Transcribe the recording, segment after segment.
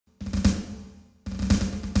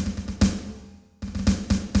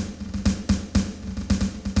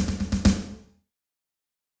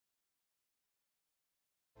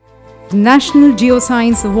National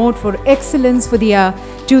Geoscience Award for Excellence for the year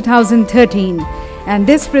 2013. And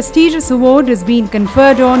this prestigious award has been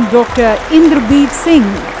conferred on Dr. Indrabir Singh,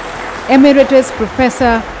 Emeritus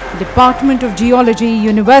Professor, Department of Geology,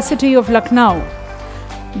 University of Lucknow.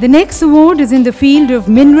 The next award is in the field of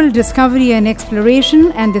mineral discovery and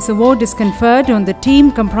exploration, and this award is conferred on the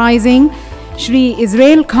team comprising Shri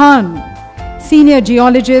Israel Khan, Senior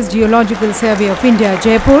Geologist, Geological Survey of India,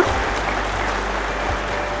 Jaipur;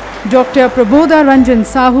 Dr. Prabodha Ranjan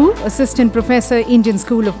Sahu, Assistant Professor, Indian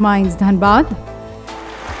School of Mines, Dhanbad;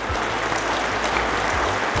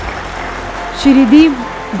 Shri Deep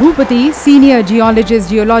Bhupati, Senior Geologist,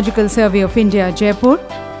 Geological Survey of India, Jaipur;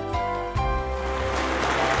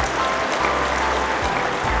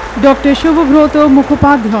 Dr. Shubhabroto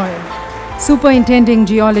Mukhopadhyay, Superintending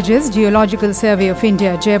Geologist, Geological Survey of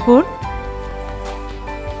India, Jaipur;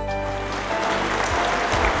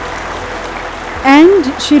 and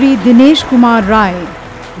Shri Dinesh Kumar Rai,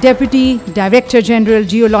 Deputy Director General,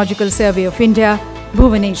 Geological Survey of India,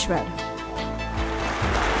 Bhubaneswar.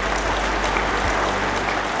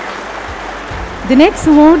 The next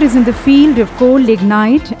award is in the field of coal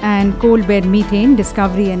lignite and coal bed methane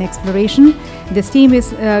discovery and exploration. This team is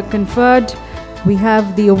conferred. We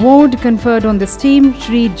have the award conferred on this team,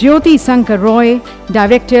 Shri Jyoti Sankar Roy,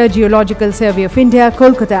 Director, Geological Survey of India,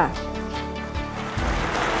 Kolkata.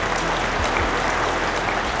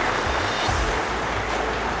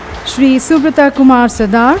 Shri Subrata Kumar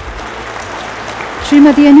Sadar,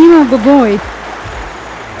 Srimati Anima Gogoi,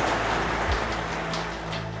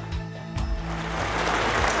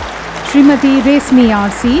 Srimati Resmi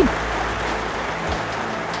RC,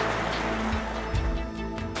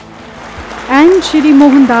 and Shri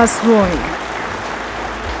Mohandas Roy,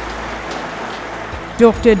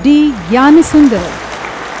 Dr. D. Gyanisundar,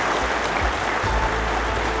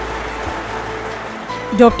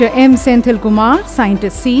 Dr. M. Senthil Kumar,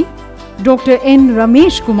 Scientist C, Dr. N.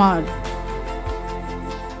 Ramesh Kumar,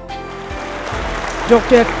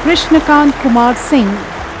 Dr. Krishnakant Kumar Singh.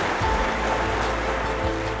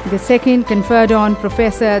 The second conferred on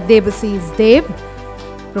Professor Devasis Deb,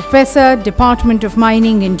 Professor, Department of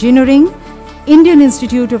Mining Engineering, Indian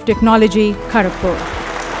Institute of Technology, Kharagpur.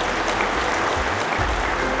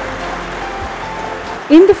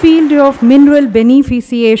 In the field of mineral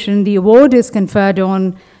beneficiation, the award is conferred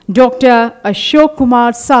on Dr. Ashok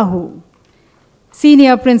Kumar Sahu,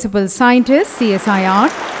 Senior Principal Scientist, CSIR,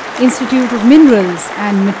 Institute of Minerals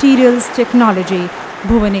and Materials Technology,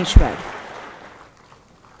 Bhubaneswar.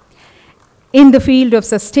 In the field of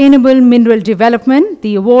sustainable mineral development,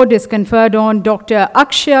 the award is conferred on Dr.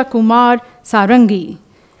 Akshay Kumar Sarangi,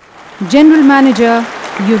 General Manager,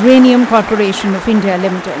 Uranium Corporation of India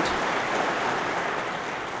Limited.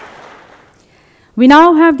 We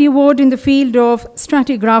now have the award in the field of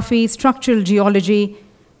stratigraphy, structural geology,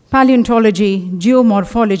 paleontology,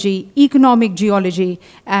 geomorphology, economic geology,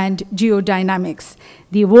 and geodynamics.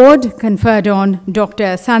 The award conferred on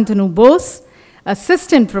Dr. Santanu Bose,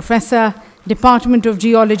 Assistant Professor, Department of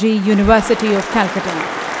Geology, University of Calcutta.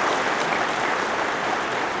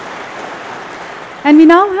 And we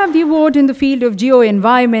now have the award in the field of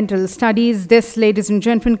geo-environmental studies. This, ladies and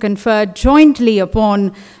gentlemen, conferred jointly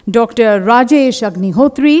upon Dr. Rajesh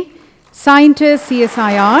Agnihotri, Scientist,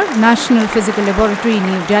 CSIR, National Physical Laboratory,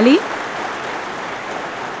 New Delhi;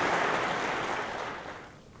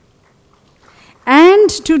 and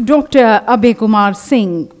to Dr. Abhay Kumar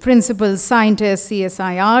Singh, Principal Scientist,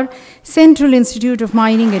 CSIR, Central Institute of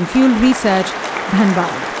Mining and Fuel Research,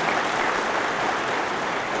 Dhanbad.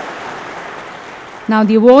 Now,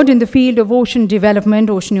 the award in the field of ocean development,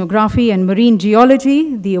 oceanography, and marine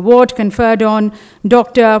geology, the award conferred on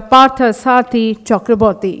Dr. Parthasarathy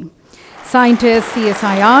Chakraborty, Scientist,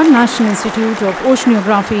 CSIR, National Institute of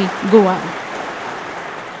Oceanography, Goa.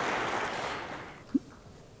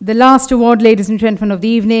 The last award, ladies and gentlemen, of the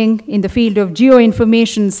evening in the field of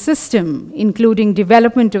geoinformation system, including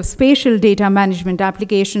development of spatial data management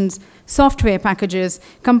applications, software packages,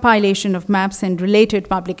 compilation of maps, and related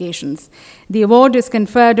publications. The award is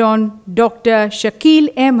conferred on Dr. Shakil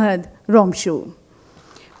Ahmed Romshu,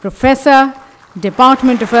 Professor,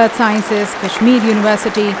 Department of Earth Sciences, Kashmir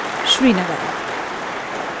University, Srinagar.